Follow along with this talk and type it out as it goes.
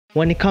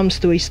When it comes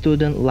to a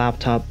student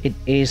laptop, it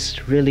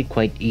is really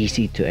quite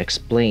easy to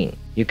explain.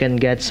 You can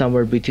get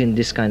somewhere between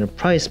this kind of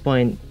price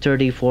point,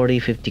 30, 40,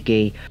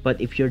 50k,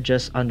 but if you're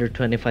just under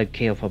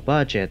 25k of a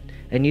budget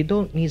and you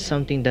don't need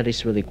something that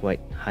is really quite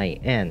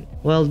high-end,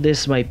 well,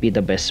 this might be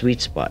the best sweet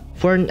spot.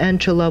 For an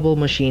entry-level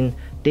machine,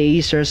 the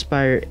Acer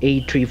Aspire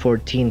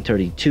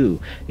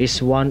A314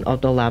 is one of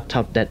the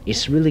laptops that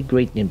is really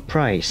great in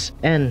price,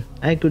 and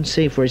I could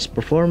say for its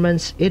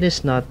performance, it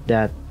is not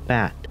that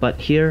bad. But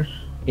here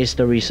is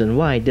the reason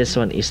why this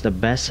one is the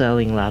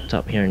best-selling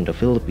laptop here in the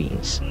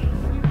Philippines.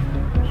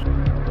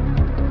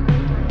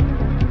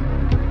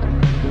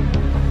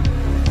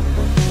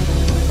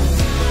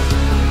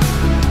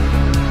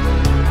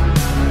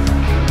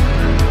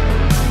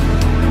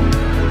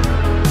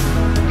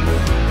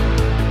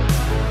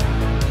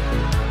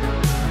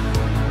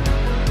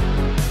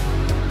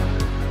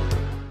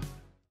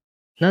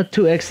 Not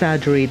to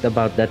exaggerate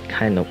about that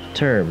kind of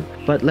term,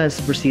 but let's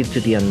proceed to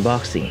the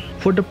unboxing.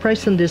 For the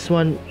price on this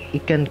one,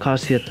 it can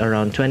cost you at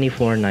around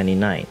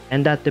 $24.99,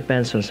 and that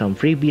depends on some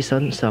freebies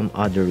on some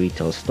other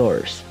retail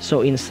stores.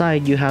 So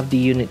inside, you have the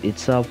unit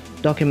itself,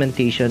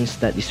 documentations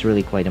that is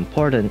really quite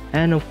important,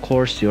 and of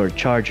course your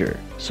charger.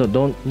 So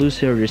don't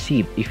lose your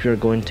receipt if you're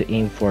going to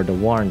aim for the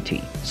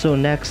warranty. So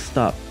next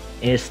stop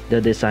is the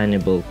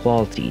designable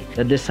quality.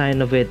 The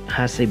design of it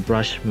has a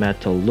brushed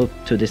metal look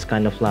to this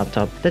kind of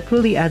laptop that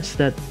really adds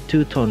that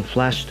two-tone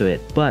flash to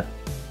it, but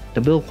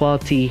the build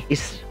quality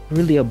is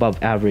really above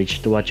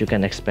average to what you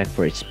can expect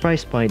for its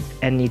price point,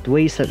 and it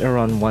weighs at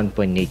around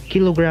 1.8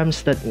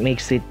 kilograms. That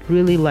makes it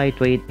really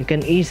lightweight. You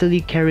can easily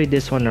carry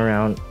this one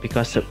around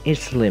because of its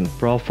slim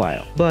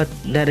profile. But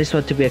that is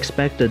what to be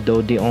expected,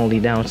 though the only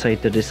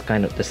downside to this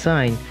kind of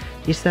design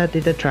is that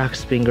it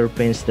attracts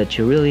fingerprints that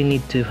you really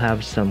need to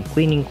have some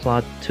cleaning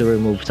cloth to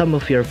remove some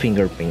of your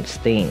fingerprint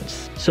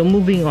stains. So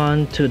moving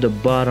on to the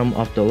bottom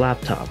of the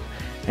laptop,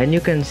 and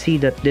you can see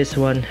that this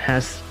one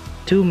has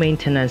two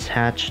maintenance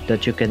hatch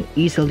that you can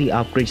easily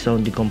upgrade some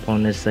of the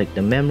components like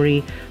the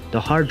memory, the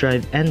hard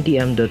drive, and the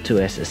M.2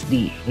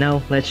 SSD.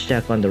 Now let's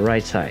check on the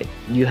right side.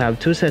 You have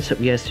two sets of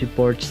USB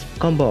ports,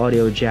 combo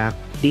audio jack,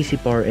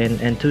 DC power in,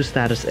 and two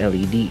status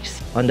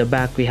LEDs. On the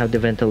back, we have the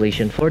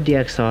ventilation for the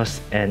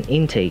exhaust and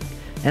intake.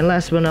 And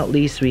last but not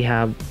least, we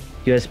have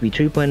USB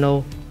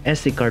 3.0,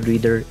 SD card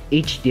reader,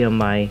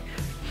 HDMI,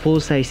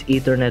 full-size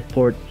Ethernet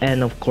port,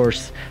 and of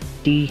course,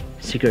 the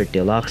security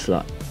lock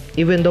slot.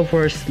 Even though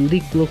for a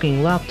sleek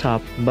looking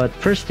laptop, but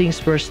first things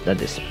first, the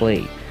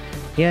display.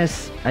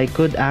 Yes, I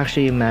could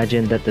actually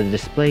imagine that the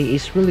display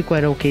is really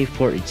quite okay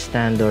for its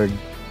standard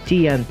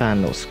TN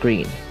panel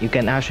screen. You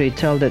can actually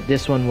tell that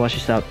this one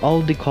washes out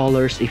all the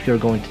colors if you're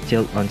going to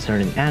tilt on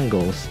certain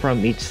angles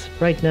from its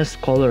brightness,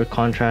 color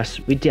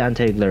contrast with the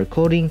anti-glare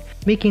coating,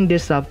 making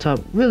this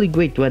laptop really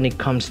great when it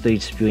comes to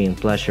its viewing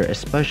pleasure,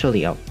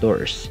 especially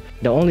outdoors.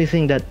 The only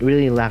thing that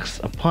really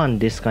lacks upon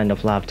this kind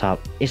of laptop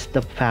is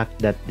the fact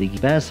that the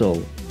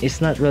bezel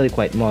is not really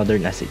quite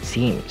modern as it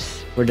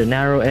seems, where the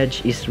narrow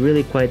edge is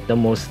really quite the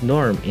most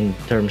norm in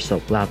terms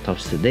of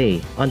laptops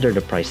today under the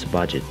price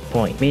budget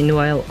point.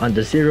 Meanwhile, on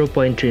the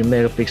 0.3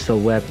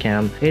 megapixel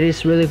webcam, it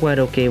is really quite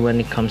okay when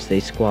it comes to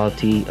its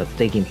quality of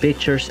taking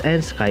pictures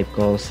and Skype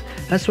calls,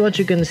 as what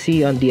you can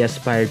see on the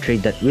Aspire tray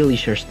that really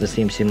shares the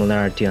same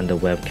similarity on the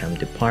webcam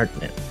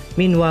department.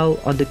 Meanwhile,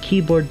 on the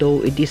keyboard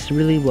though, it is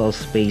really well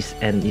spaced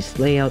and its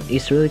layout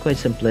is really quite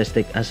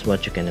simplistic as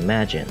what you can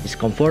imagine. It's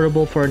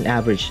comfortable for an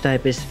average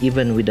typist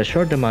even with a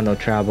short amount of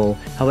travel.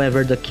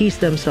 However, the keys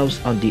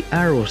themselves on the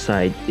arrow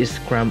side is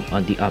cramped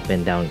on the up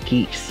and down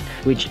keys,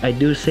 which I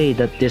do say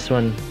that this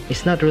one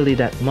is not really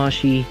that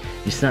mushy,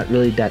 it's not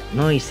really that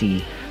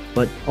noisy,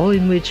 but all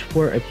in which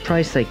for a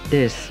price like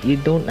this, you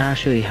don't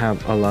actually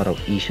have a lot of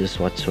issues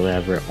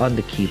whatsoever on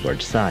the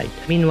keyboard side.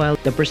 Meanwhile,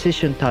 the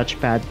precision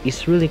touchpad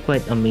is really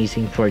quite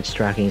amazing for its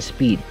tracking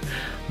speed.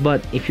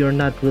 But if you're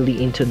not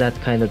really into that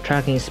kind of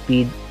tracking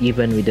speed,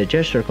 even with the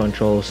gesture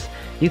controls,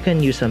 you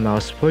can use a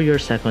mouse for your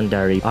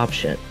secondary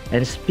option.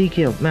 And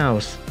speaking of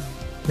mouse,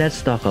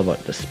 let's talk about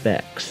the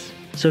specs.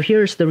 So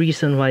here's the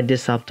reason why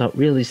this laptop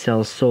really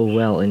sells so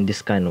well in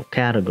this kind of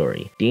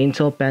category. The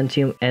Intel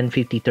Pentium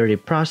N5030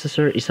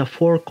 processor is a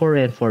 4-core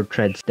and 4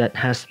 threads that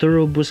has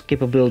turbo boost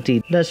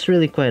capability that's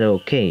really quite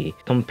okay,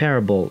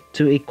 comparable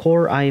to a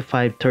Core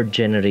i5 3rd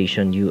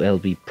generation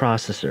ULB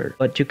processor.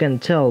 But you can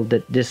tell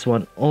that this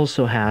one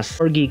also has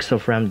 4 gigs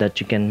of RAM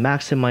that you can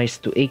maximize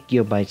to 8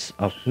 gigabytes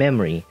of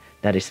memory,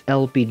 that is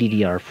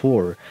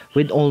LPDDR4,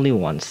 with only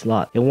one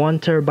slot. A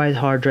 1TB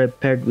hard drive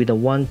paired with a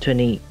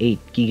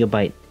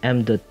 128GB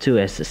M.2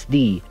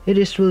 SSD, it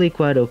is really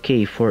quite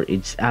okay for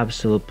its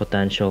absolute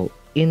potential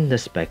in the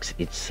specs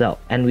itself.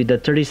 And with the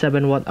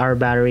 37Wh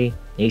battery,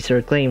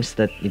 Acer claims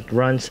that it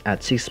runs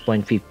at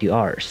 6.50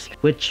 hours,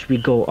 which we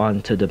go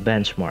on to the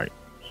benchmark.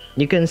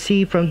 You can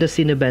see from the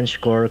Cinebench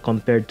score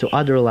compared to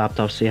other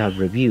laptops we have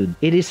reviewed,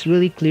 it is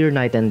really clear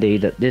night and day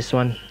that this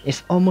one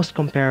is almost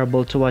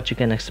comparable to what you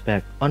can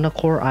expect on a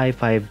Core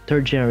i5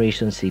 3rd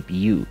generation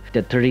CPU.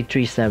 The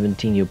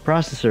 3317U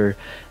processor,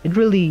 it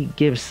really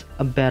gives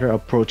a better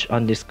approach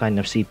on this kind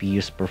of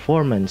CPU's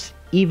performance,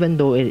 even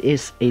though it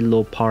is a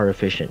low power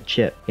efficient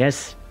chip.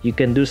 Yes, you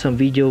can do some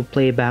video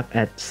playback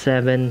at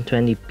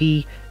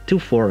 720p to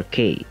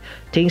 4K.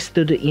 Thanks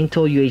to the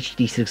Intel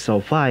UHD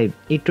 605,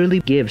 it really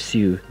gives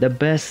you the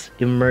best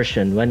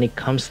immersion when it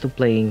comes to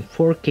playing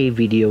 4K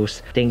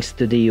videos thanks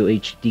to the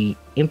UHD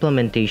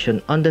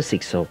implementation on the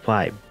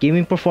 605.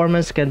 Gaming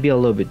performance can be a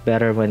little bit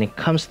better when it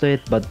comes to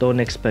it, but don't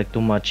expect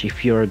too much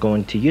if you are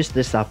going to use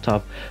this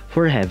laptop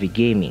for heavy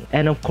gaming.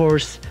 And of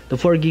course, the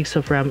 4 gigs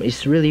of RAM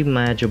is really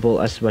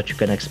manageable as what you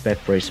can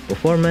expect for its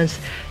performance,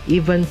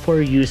 even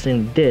for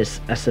using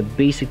this as a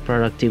basic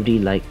productivity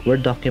like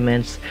Word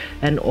documents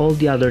and all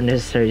the other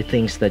necessary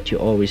things that you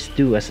always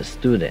do as a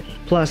student.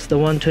 Plus, the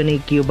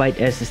 128GB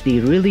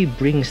SSD really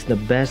brings the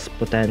best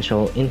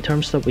potential in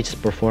terms of its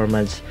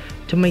performance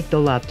to make the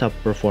laptop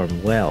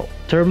perform well.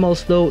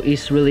 Thermals though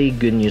is really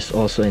good news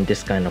also in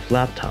this kind of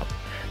laptop,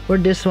 where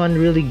this one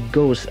really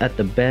goes at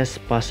the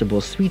best possible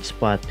sweet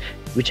spot,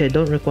 which I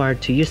don't require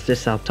to use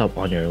this laptop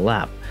on your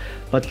lap.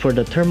 But for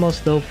the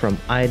thermals though, from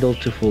idle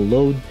to full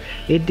load,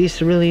 it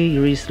is really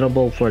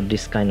reasonable for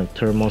this kind of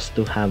thermals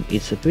to have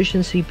its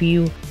efficient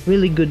CPU,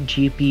 really good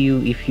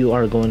GPU if you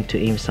are going to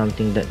aim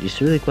something that is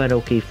really quite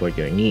okay for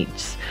your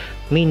needs.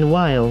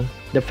 Meanwhile,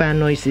 the fan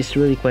noise is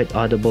really quite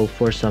audible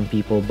for some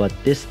people, but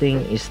this thing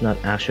is not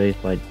actually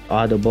quite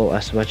audible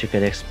as what you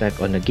could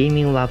expect on a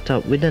gaming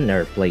laptop with an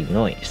airplane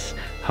noise.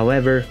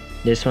 However,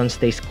 this one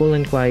stays cool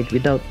and quiet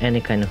without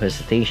any kind of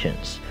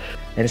hesitations.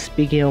 And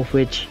speaking of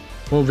which,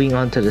 moving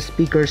on to the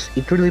speakers,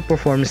 it really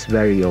performs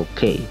very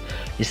okay.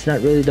 It's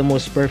not really the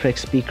most perfect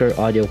speaker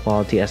audio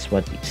quality as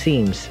what it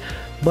seems,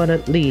 but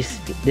at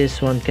least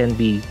this one can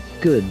be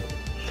good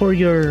for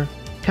your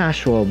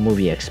casual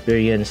movie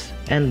experience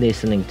and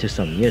listening to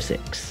some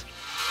musics.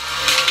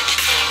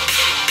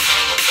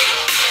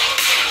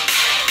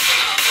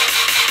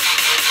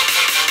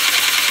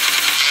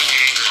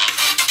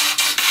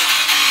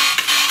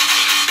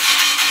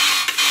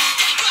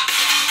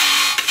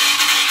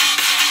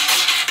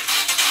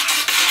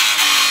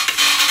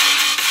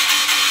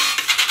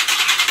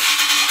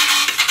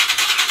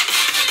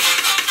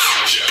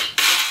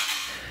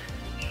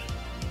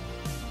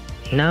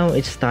 Now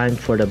it's time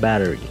for the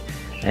battery.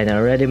 And I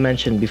already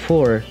mentioned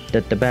before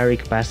that the battery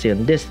capacity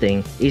on this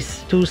thing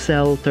is 2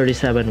 cell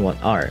 37 watt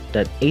hour,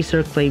 that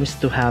Acer claims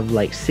to have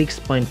like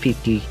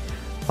 6.50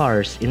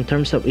 hours in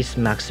terms of its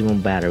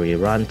maximum battery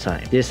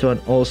runtime. This one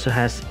also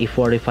has a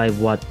 45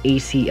 watt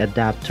AC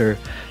adapter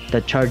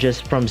that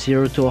charges from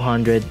 0 to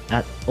 100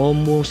 at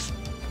almost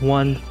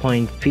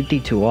 1.52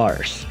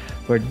 hours,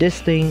 where this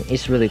thing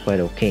is really quite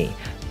okay.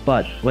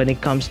 But when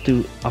it comes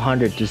to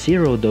 100 to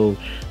 0 though,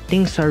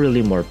 things are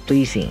really more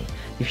pleasing.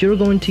 If you're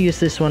going to use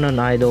this one on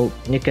idle,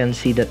 you can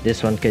see that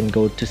this one can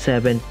go to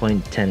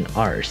 7.10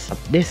 hours.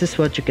 This is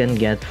what you can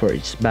get for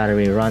its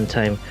battery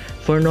runtime.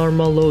 For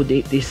normal load,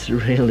 it is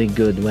really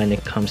good when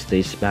it comes to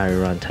its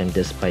battery runtime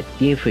despite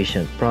the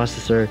efficient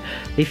processor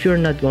if you're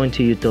not going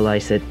to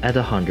utilize it at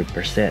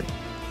 100%.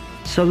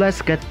 So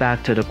let's get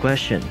back to the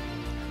question.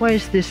 Why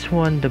is this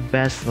one the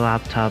best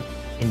laptop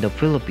in the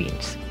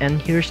Philippines? And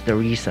here's the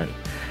reason.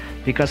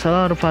 Because a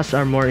lot of us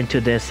are more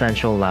into the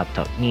essential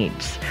laptop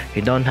needs.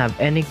 You don't have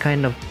any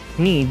kind of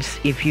needs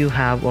if you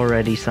have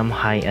already some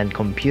high-end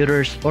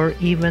computers or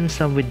even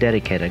some with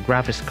dedicated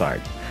graphics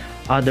card.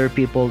 Other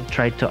people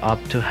try to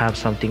opt to have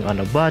something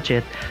on a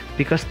budget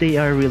because they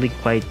are really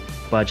quite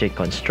budget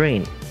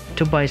constrained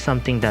to buy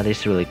something that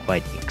is really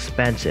quite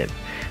expensive.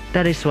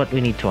 That is what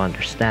we need to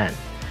understand.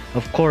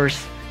 Of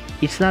course,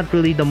 it's not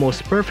really the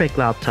most perfect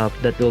laptop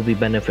that will be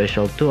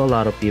beneficial to a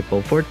lot of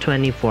people for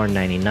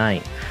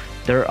 $24.99.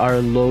 There are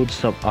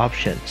loads of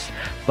options,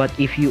 but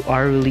if you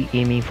are really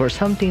aiming for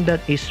something that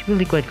is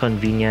really quite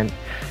convenient,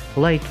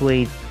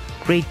 lightweight,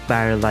 great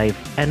battery life,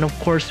 and of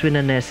course with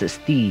an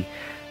SSD,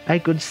 I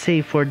could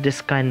say for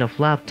this kind of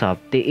laptop,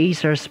 the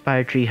Acer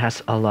Aspire 3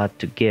 has a lot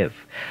to give,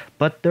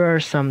 but there are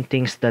some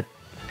things that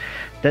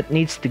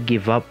needs to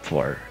give up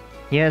for.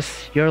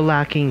 Yes, you're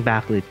lacking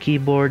backlit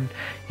keyboard,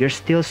 you're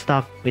still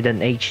stuck with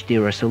an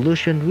HD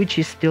resolution, which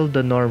is still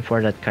the norm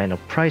for that kind of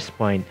price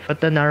point,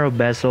 but the narrow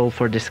bezel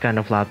for this kind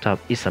of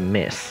laptop is a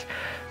miss.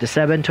 The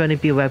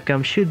 720p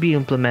webcam should be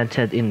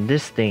implemented in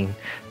this thing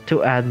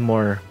to add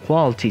more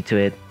quality to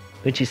it,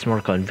 which is more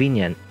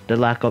convenient. The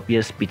lack of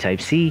USB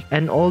Type-C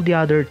and all the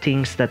other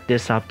things that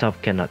this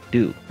laptop cannot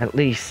do. At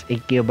least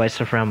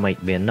 8GB of RAM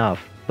might be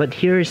enough, but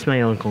here is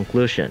my own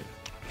conclusion.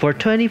 For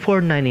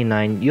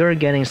 $24.99, you're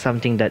getting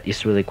something that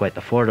is really quite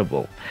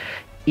affordable.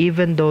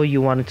 Even though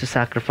you wanted to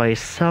sacrifice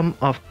some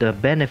of the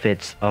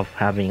benefits of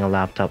having a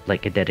laptop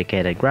like a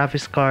dedicated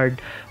graphics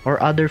card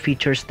or other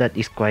features that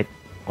is quite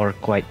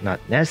not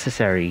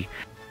necessary,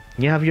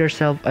 you have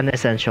yourself an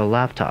essential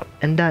laptop,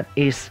 and that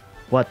is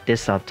what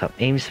this laptop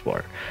aims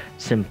for.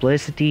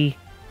 Simplicity,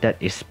 that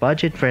is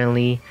budget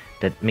friendly,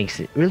 that makes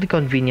it really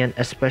convenient,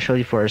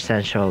 especially for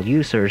essential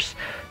users,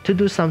 to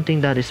do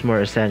something that is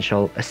more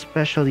essential,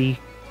 especially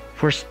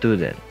for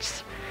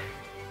students.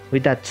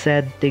 With that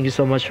said, thank you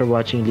so much for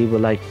watching. Leave a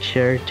like,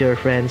 share to your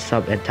friends,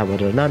 sub, and tap on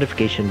the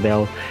notification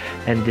bell.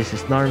 And this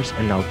is Norms,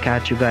 and I'll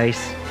catch you guys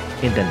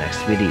in the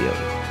next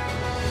video.